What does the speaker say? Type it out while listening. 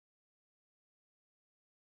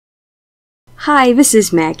Hi, this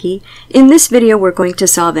is Maggie. In this video we're going to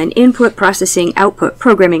solve an input processing output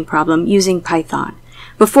programming problem using Python.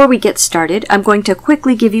 Before we get started, I'm going to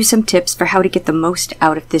quickly give you some tips for how to get the most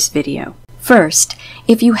out of this video. First,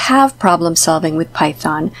 if you have problem solving with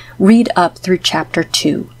Python, read up through Chapter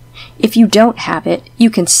 2. If you don't have it,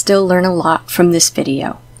 you can still learn a lot from this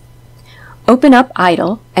video. Open up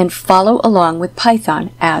idle and follow along with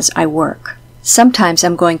Python as I work. Sometimes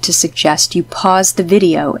I'm going to suggest you pause the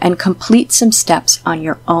video and complete some steps on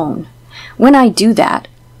your own. When I do that,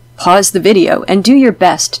 pause the video and do your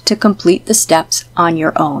best to complete the steps on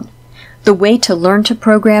your own. The way to learn to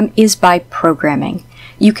program is by programming.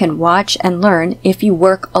 You can watch and learn if you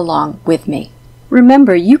work along with me.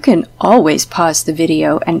 Remember, you can always pause the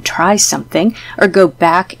video and try something, or go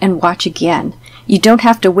back and watch again. You don't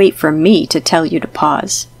have to wait for me to tell you to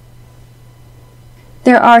pause.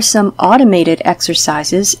 There are some automated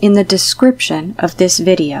exercises in the description of this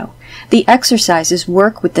video. The exercises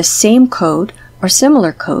work with the same code or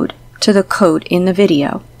similar code to the code in the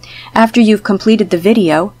video. After you've completed the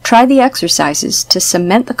video, try the exercises to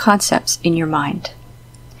cement the concepts in your mind.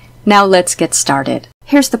 Now let's get started.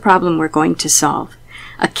 Here's the problem we're going to solve.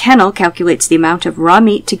 A kennel calculates the amount of raw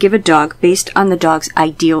meat to give a dog based on the dog's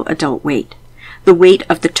ideal adult weight. The weight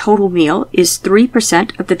of the total meal is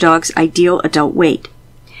 3% of the dog's ideal adult weight.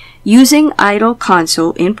 Using idle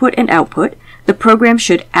console input and output, the program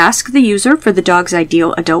should ask the user for the dog's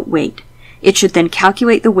ideal adult weight. It should then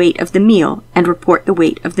calculate the weight of the meal and report the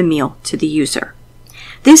weight of the meal to the user.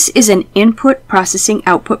 This is an input processing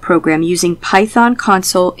output program using Python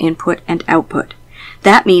console input and output.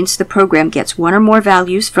 That means the program gets one or more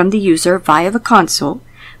values from the user via the console,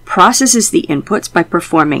 processes the inputs by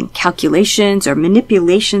performing calculations or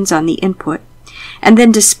manipulations on the input, and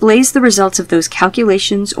then displays the results of those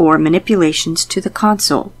calculations or manipulations to the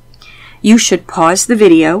console. You should pause the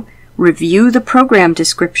video, review the program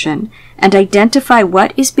description, and identify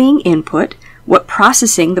what is being input, what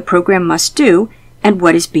processing the program must do, and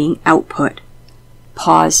what is being output.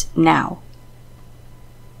 Pause now.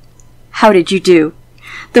 How did you do?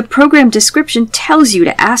 The program description tells you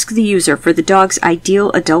to ask the user for the dog's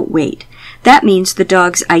ideal adult weight. That means the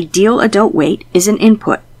dog's ideal adult weight is an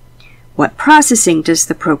input. What processing does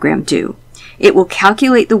the program do? It will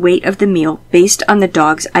calculate the weight of the meal based on the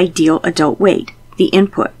dog's ideal adult weight, the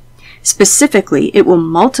input. Specifically, it will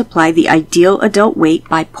multiply the ideal adult weight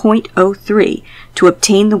by 0.03 to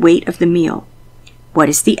obtain the weight of the meal. What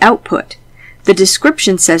is the output? The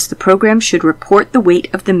description says the program should report the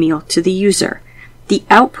weight of the meal to the user. The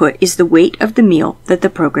output is the weight of the meal that the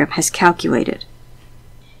program has calculated.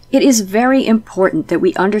 It is very important that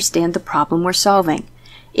we understand the problem we're solving.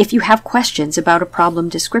 If you have questions about a problem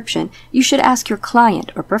description, you should ask your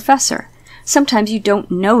client or professor. Sometimes you don't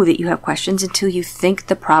know that you have questions until you think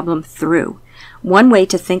the problem through. One way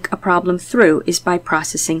to think a problem through is by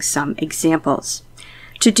processing some examples.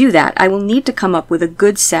 To do that, I will need to come up with a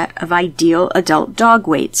good set of ideal adult dog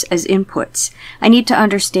weights as inputs. I need to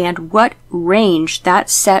understand what range that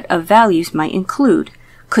set of values might include.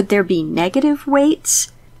 Could there be negative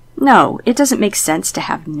weights? No, it doesn't make sense to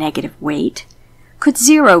have negative weight. Could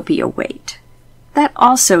 0 be a weight? That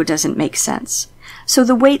also doesn't make sense. So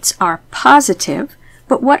the weights are positive,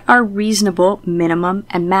 but what are reasonable minimum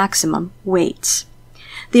and maximum weights?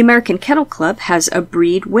 The American Kennel Club has a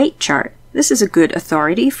breed weight chart. This is a good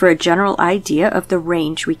authority for a general idea of the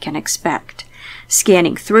range we can expect.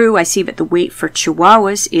 Scanning through, I see that the weight for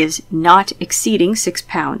Chihuahuas is not exceeding 6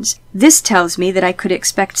 pounds. This tells me that I could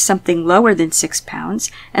expect something lower than 6 pounds,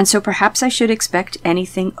 and so perhaps I should expect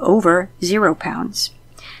anything over 0 pounds.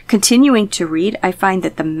 Continuing to read, I find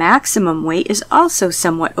that the maximum weight is also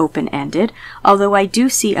somewhat open-ended, although I do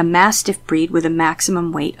see a Mastiff breed with a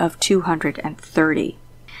maximum weight of 230.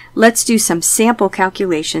 Let's do some sample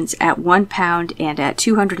calculations at 1 pound and at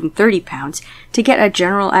 230 pounds to get a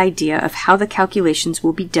general idea of how the calculations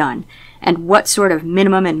will be done and what sort of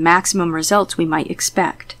minimum and maximum results we might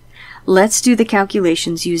expect. Let's do the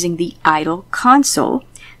calculations using the idle console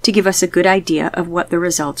to give us a good idea of what the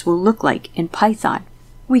results will look like in Python.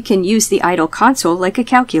 We can use the idle console like a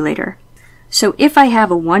calculator. So if I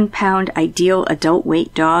have a 1 pound ideal adult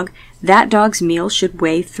weight dog, that dog's meal should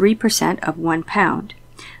weigh 3% of 1 pound.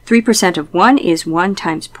 3% of 1 is 1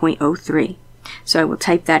 times 0.03. So I will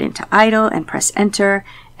type that into idle and press enter,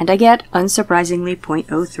 and I get, unsurprisingly,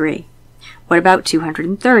 0.03. What about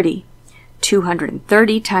 230?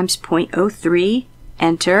 230 times 0.03,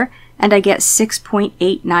 enter, and I get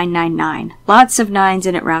 6.8999. Lots of 9s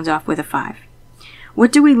and it rounds off with a 5.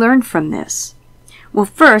 What do we learn from this? Well,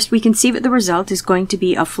 first, we can see that the result is going to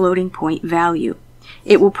be a floating point value.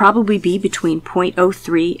 It will probably be between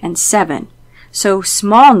 0.03 and 7. so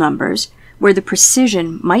small numbers where the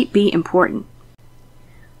precision might be important.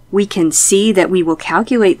 We can see that we will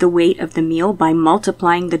calculate the weight of the meal by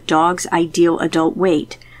multiplying the dog's ideal adult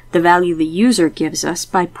weight, the value the user gives us,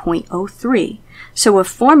 by 0.03. So a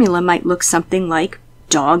formula might look something like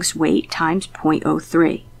dog's weight times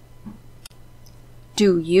 0.03.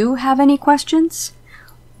 Do you have any questions?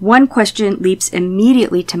 One question leaps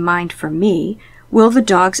immediately to mind for me. Will the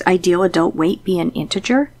dog's ideal adult weight be an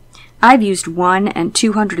integer? I've used 1 and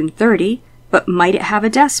 230, but might it have a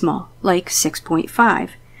decimal, like 6.5?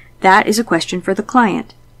 That is a question for the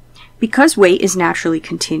client. Because weight is naturally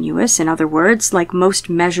continuous, in other words, like most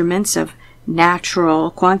measurements of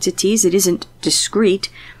natural quantities, it isn't discrete,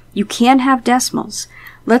 you can have decimals.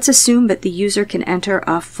 Let's assume that the user can enter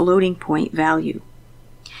a floating point value.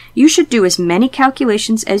 You should do as many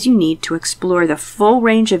calculations as you need to explore the full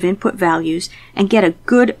range of input values and get a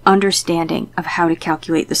good understanding of how to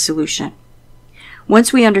calculate the solution.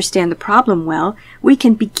 Once we understand the problem well, we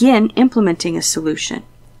can begin implementing a solution.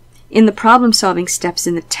 In the problem-solving steps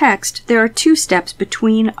in the text, there are 2 steps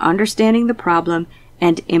between understanding the problem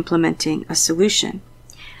and implementing a solution: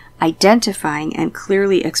 identifying and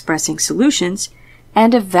clearly expressing solutions,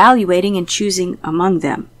 and evaluating and choosing among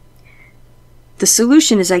them. The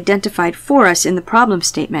solution is identified for us in the problem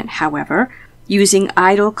statement, however, using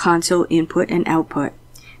idle console input and output.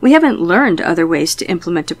 We haven't learned other ways to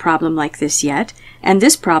implement a problem like this yet, and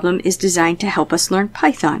this problem is designed to help us learn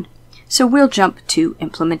Python. So we'll jump to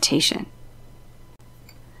implementation.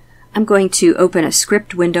 I'm going to open a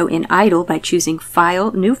script window in idle by choosing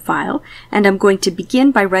File, New File, and I'm going to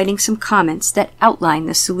begin by writing some comments that outline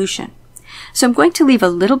the solution. So I'm going to leave a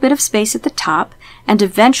little bit of space at the top, and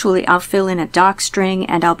eventually I'll fill in a docstring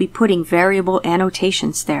and I'll be putting variable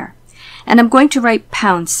annotations there. And I'm going to write #,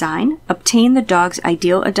 obtain the dog's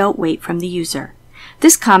ideal adult weight from the user.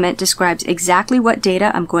 This comment describes exactly what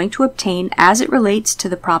data I'm going to obtain as it relates to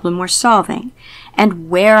the problem we're solving, and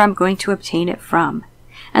where I'm going to obtain it from.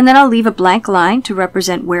 And then I'll leave a blank line to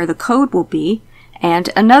represent where the code will be, and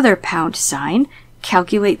another #,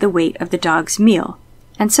 calculate the weight of the dog's meal,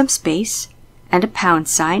 and some space, and a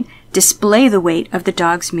 #, display the weight of the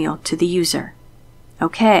dog's meal to the user.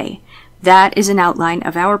 Okay, that is an outline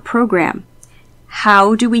of our program.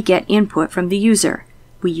 How do we get input from the user?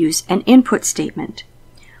 We use an input statement.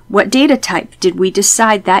 What data type did we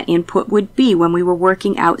decide that input would be when we were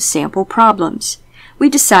working out sample problems? We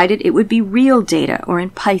decided it would be real data, or in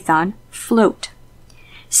Python, float.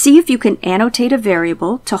 See if you can annotate a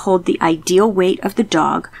variable to hold the ideal weight of the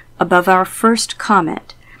dog above our first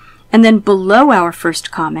comment. And then below our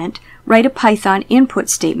first comment, write a Python input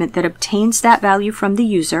statement that obtains that value from the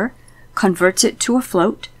user, converts it to a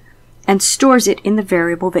float, and stores it in the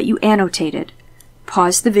variable that you annotated.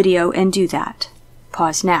 Pause the video and do that.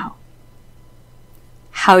 Pause now.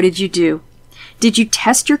 How did you do? Did you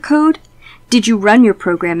test your code? Did you run your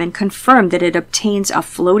program and confirm that it obtains a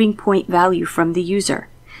floating point value from the user?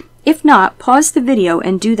 If not, pause the video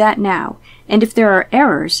and do that now, and if there are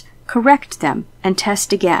errors, correct them and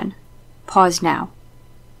test again. Pause now.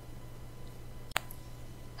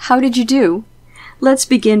 How did you do? Let's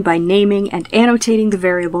begin by naming and annotating the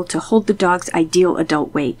variable to hold the dog's ideal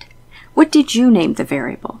adult weight. What did you name the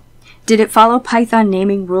variable? Did it follow Python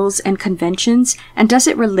naming rules and conventions, and does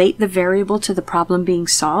it relate the variable to the problem being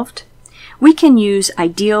solved? We can use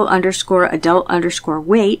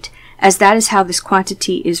ideal_adult_weight, as that is how this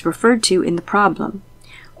quantity is referred to in the problem.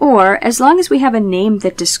 Or, as long as we have a name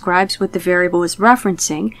that describes what the variable is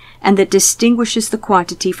referencing and that distinguishes the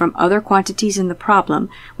quantity from other quantities in the problem,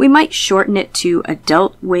 we might shorten it to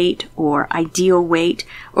adult weight or ideal weight,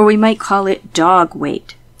 or we might call it dog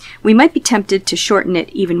weight. We might be tempted to shorten it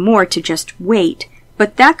even more to just weight,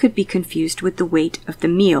 but that could be confused with the weight of the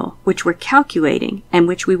meal, which we're calculating and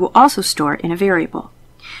which we will also store in a variable.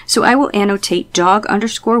 So I will annotate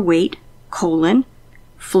dog_weight,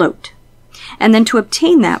 float. And then to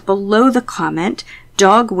obtain that, below the comment,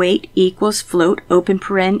 dog weight equals float, open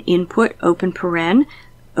paren, input, open paren,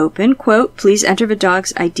 open quote, please enter the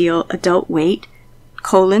dog's ideal adult weight,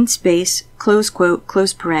 space, close quote,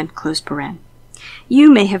 close paren.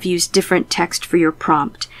 You may have used different text for your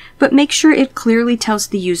prompt, but make sure it clearly tells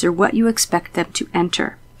the user what you expect them to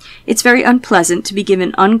enter. It's very unpleasant to be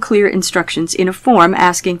given unclear instructions in a form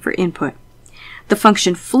asking for input. The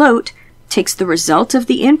function float takes the result of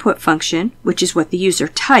the input function, which is what the user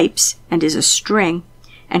types and is a string,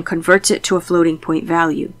 and converts it to a floating point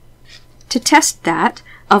value. To test that,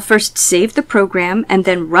 I'll first save the program and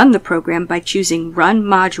then run the program by choosing Run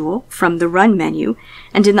Module from the Run menu,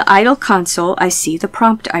 and in the idle console I see the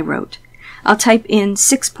prompt I wrote. I'll type in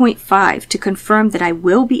 6.5 to confirm that I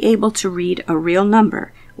will be able to read a real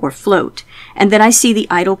number, or float, and then I see the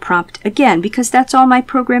idle prompt again because that's all my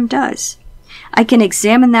program does. I can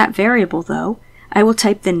examine that variable though. I will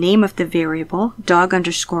type the name of the variable,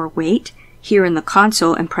 dog_weight, here in the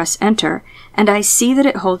console and press enter, and I see that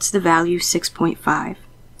it holds the value 6.5.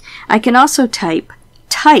 I can also type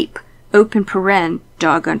open paren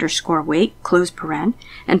dog_weight, close paren,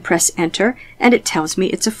 and press enter, and it tells me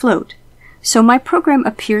it's a float. So my program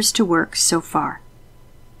appears to work so far.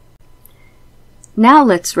 Now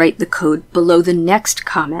let's write the code below the next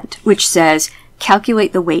comment, which says,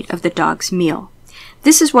 calculate the weight of the dog's meal.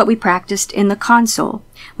 This is what we practiced in the console.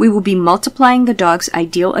 We will be multiplying the dog's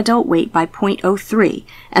ideal adult weight by 0.03,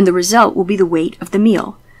 and the result will be the weight of the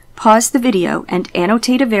meal. Pause the video and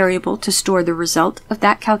annotate a variable to store the result of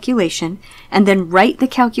that calculation, and then write the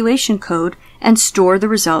calculation code and store the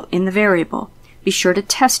result in the variable. Be sure to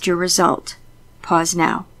test your result. Pause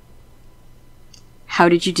now. How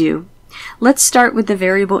did you do? Let's start with the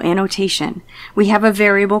variable annotation. We have a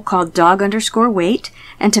variable called dog_weight,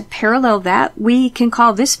 and to parallel that, we can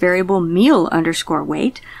call this variable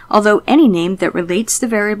meal_weight, although any name that relates the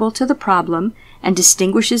variable to the problem and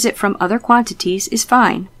distinguishes it from other quantities is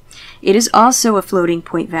fine. It is also a floating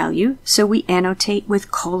point value, so we annotate with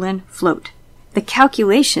 :float. The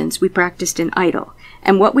calculations we practiced in idle,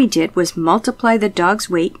 and what we did was multiply the dog's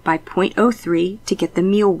weight by 0.03 to get the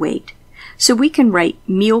meal weight. So we can write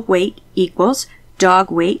meal weight equals dog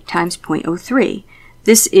weight times 0.03.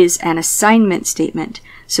 This is an assignment statement,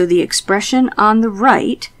 so the expression on the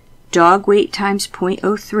right, dog weight times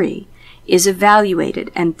 0.03, is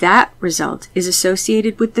evaluated, and that result is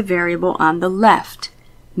associated with the variable on the left,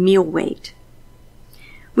 meal weight.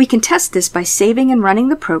 We can test this by saving and running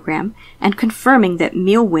the program and confirming that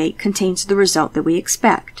meal weight contains the result that we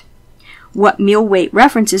expect. What meal weight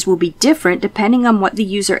references will be different depending on what the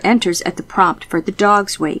user enters at the prompt for the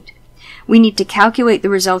dog's weight. We need to calculate the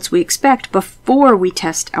results we expect before we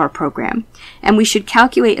test our program, and we should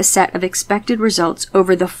calculate a set of expected results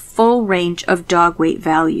over the full range of dog weight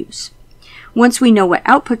values. Once we know what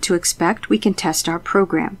output to expect, we can test our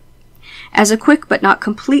program. As a quick but not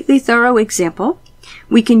completely thorough example,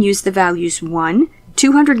 we can use the values 1,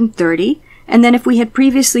 230, and then if we had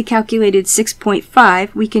previously calculated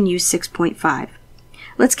 6.5, we can use 6.5.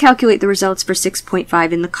 Let's calculate the results for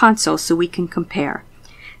 6.5 in the console so we can compare.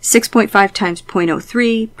 6.5 times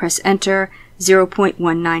 0.03, press enter,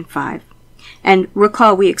 0.195. And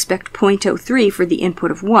recall we expect 0.03 for the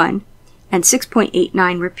input of 1, and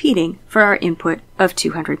 6.89 repeating for our input of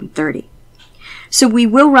 230. So we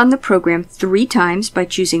will run the program 3 times by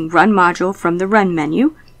choosing Run Module from the Run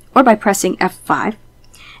menu, or by pressing F5,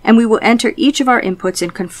 and we will enter each of our inputs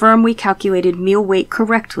and confirm we calculated meal weight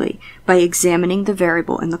correctly by examining the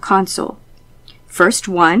variable in the console. First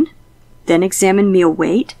 1, then examine meal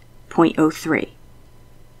weight, 0.03.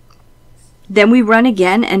 Then we run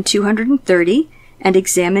again and 230 and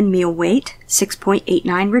examine meal weight,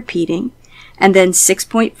 6.89 repeating, and then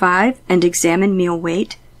 6.5 and examine meal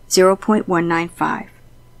weight, 0.195.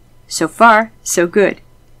 So far, so good.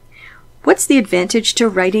 What's the advantage to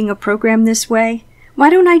writing a program this way? Why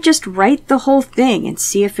don't I just write the whole thing and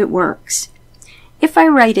see if it works? If I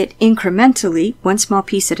write it incrementally, one small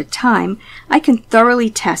piece at a time, I can thoroughly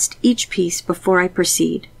test each piece before I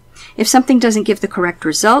proceed. If something doesn't give the correct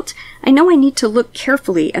result, I know I need to look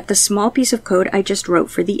carefully at the small piece of code I just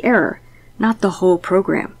wrote for the error, not the whole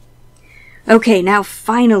program. Okay, now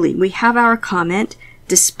finally we have our comment,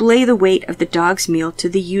 display the weight of the dog's meal to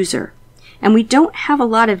the user. And we don't have a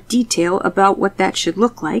lot of detail about what that should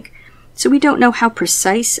look like, so we don't know how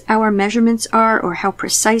precise our measurements are or how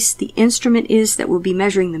precise the instrument is that will be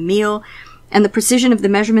measuring the meal, and the precision of the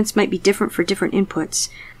measurements might be different for different inputs.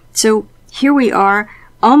 So here we are,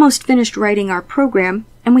 almost finished writing our program,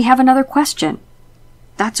 and we have another question.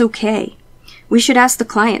 That's okay. We should ask the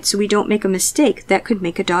client so we don't make a mistake that could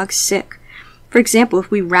make a dog sick. For example,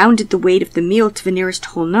 if we rounded the weight of the meal to the nearest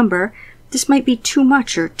whole number, this might be too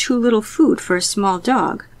much or too little food for a small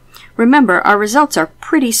dog. Remember, our results are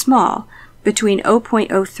pretty small, between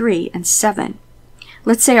 0.03 and 7.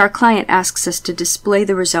 Let's say our client asks us to display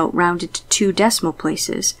the result rounded to 2 decimal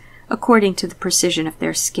places, according to the precision of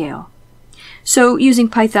their scale. So, using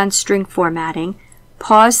Python string formatting,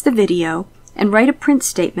 pause the video and write a print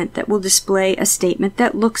statement that will display a statement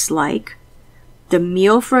that looks like the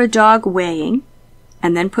meal for a dog weighing,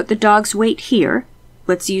 and then put the dog's weight here.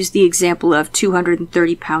 Let's use the example of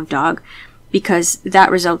 230-pound dog, because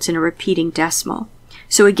that results in a repeating decimal.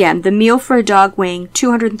 So again, the meal for a dog weighing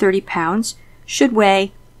 230 pounds should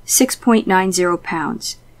weigh 6.90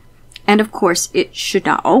 pounds. And of course, it should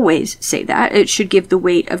not always say that. It should give the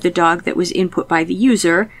weight of the dog that was input by the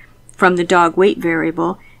user from the dog weight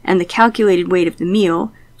variable and the calculated weight of the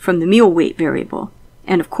meal from the meal weight variable.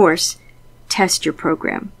 And of course, test your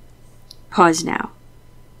program. Pause now.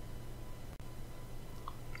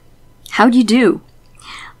 How'd you do?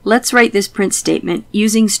 Let's write this print statement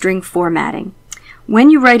using string formatting. When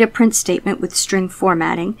you write a print statement with string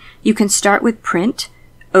formatting, you can start with print,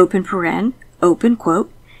 open paren, open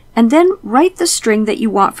quote, and then write the string that you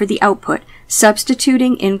want for the output,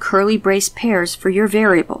 substituting in curly brace pairs for your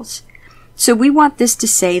variables. So we want this to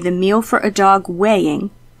say the meal for a dog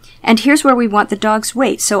weighing, and here's where we want the dog's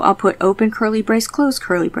weight, so I'll put open curly brace, close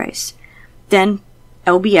curly brace. Then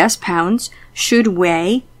LBS pounds should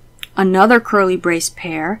weigh another curly brace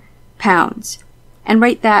pair pounds, and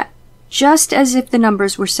write that just as if the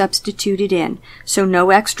numbers were substituted in, so no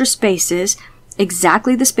extra spaces,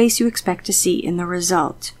 exactly the space you expect to see in the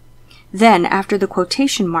result. Then, after the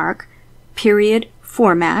quotation mark, period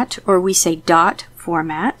format, or we say dot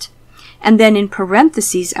format, and then in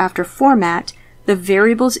parentheses after format, the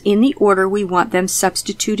variables in the order we want them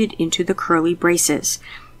substituted into the curly braces.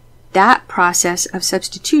 That process of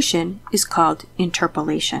substitution is called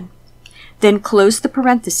interpolation. Then close the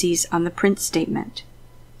parentheses on the print statement.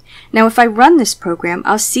 Now if I run this program,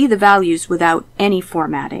 I'll see the values without any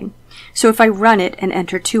formatting. So if I run it and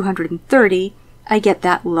enter 230, I get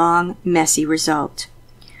that long, messy result.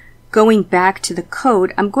 Going back to the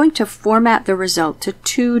code, I'm going to format the result to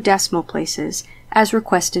 2 decimal places as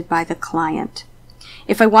requested by the client.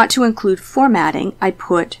 If I want to include formatting, I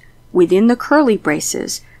put within the curly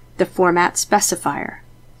braces the format specifier.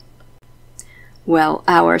 Well,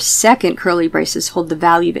 our second curly braces hold the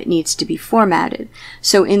value that needs to be formatted.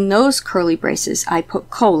 So in those curly braces, I put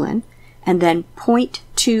colon and then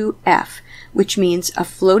 0.2f, which means a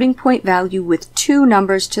floating point value with 2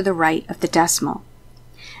 numbers to the right of the decimal.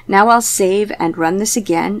 Now I'll save and run this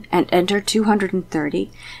again and enter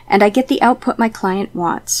 230, and I get the output my client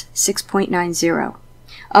wants, 6.90.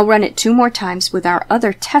 I'll run it 2 more times with our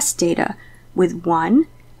other test data. With 1,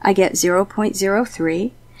 I get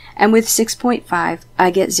 0.03, and with 6.5,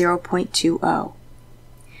 I get 0.20.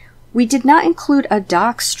 We did not include a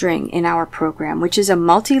doc string in our program, which is a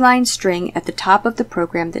multi-line string at the top of the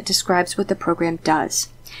program that describes what the program does.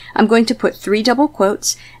 I'm going to put 3 double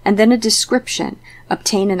quotes and then a description,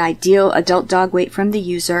 obtain an ideal adult dog weight from the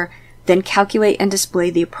user, then calculate and display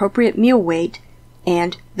the appropriate meal weight,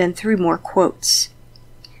 and then 3 more quotes.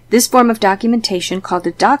 This form of documentation, called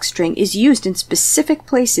a doc string, is used in specific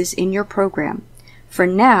places in your program. For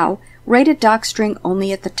now, write a doc string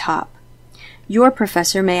only at the top. Your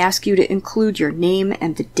professor may ask you to include your name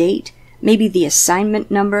and the date, maybe the assignment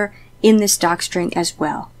number, in this doc string as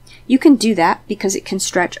well. You can do that because it can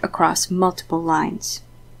stretch across multiple lines.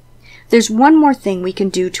 There's one more thing we can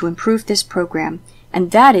do to improve this program,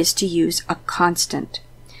 and that is to use a constant.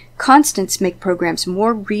 Constants make programs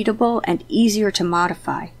more readable and easier to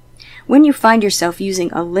modify. When you find yourself using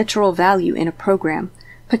a literal value in a program,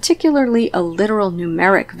 particularly a literal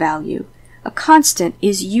numeric value, a constant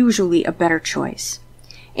is usually a better choice.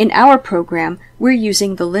 In our program, we're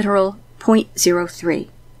using the literal 0.03.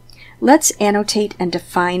 Let's annotate and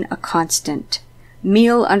define a constant.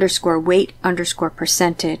 Meal underscore weight underscore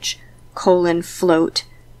percentage colon float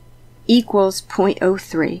equals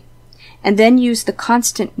 0.03, and then use the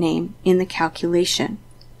constant name in the calculation.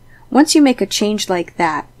 Once you make a change like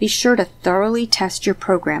that, be sure to thoroughly test your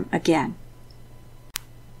program again.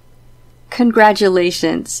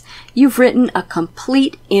 Congratulations! You've written a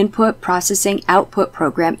complete input processing output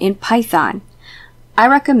program in Python. I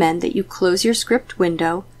recommend that you close your script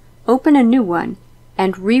window, open a new one,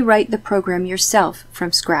 and rewrite the program yourself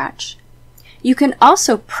from scratch. You can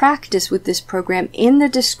also practice with this program in the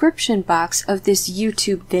description box of this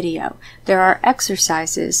YouTube video. There are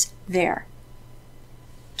exercises there.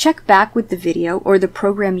 Check back with the video or the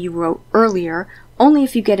program you wrote earlier only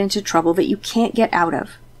if you get into trouble that you can't get out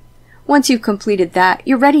of. Once you've completed that,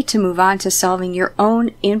 you're ready to move on to solving your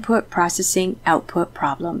own input processing output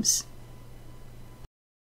problems.